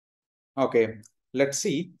Okay, let's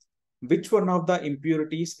see which one of the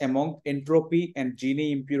impurities among entropy and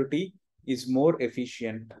Gini impurity is more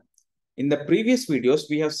efficient. In the previous videos,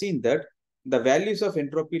 we have seen that the values of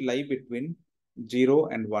entropy lie between 0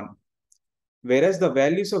 and 1, whereas the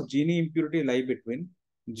values of Gini impurity lie between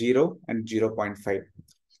 0 and 0.5.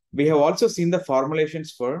 We have also seen the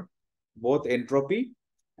formulations for both entropy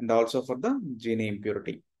and also for the Gini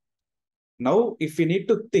impurity. Now, if we need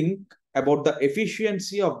to think about the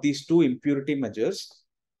efficiency of these two impurity measures,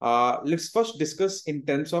 let's first discuss in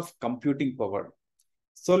terms of computing power.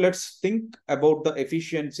 So let's think about the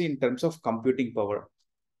efficiency in terms of computing power.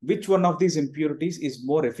 Which one of these impurities is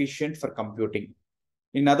more efficient for computing?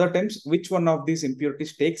 In other terms, which one of these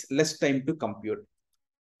impurities takes less time to compute?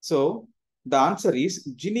 So the answer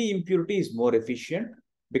is Gini impurity is more efficient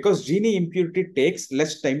because Gini impurity takes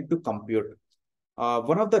less time to compute.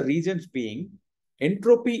 One of the reasons being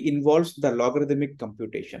entropy involves the logarithmic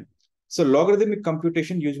computation. So logarithmic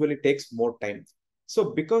computation usually takes more time.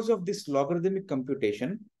 So because of this logarithmic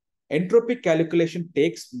computation, entropy calculation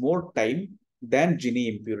takes more time than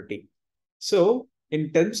Gini impurity. So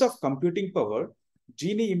in terms of computing power,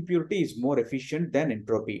 Gini impurity is more efficient than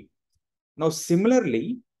entropy. Now,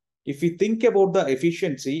 similarly, if we think about the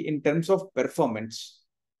efficiency in terms of performance,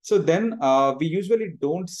 so then we usually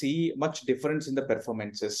don't see much difference in the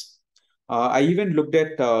performances. I even looked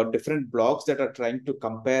at different blogs that are trying to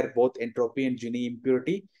compare both entropy and Gini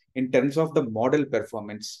impurity in terms of the model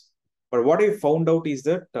performance. But what I found out is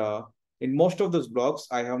that in most of those blogs,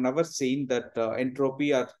 I have never seen that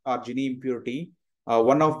entropy or Gini impurity,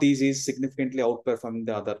 one of these is significantly outperforming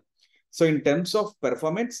the other. So in terms of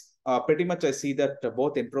performance, pretty much I see that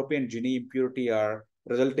both entropy and Gini impurity are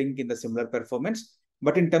resulting in the similar performance.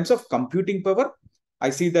 But in terms of computing power, I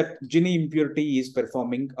see that Gini impurity is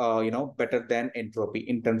performing, better than entropy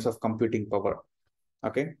in terms of computing power.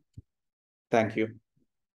 Okay, thank you.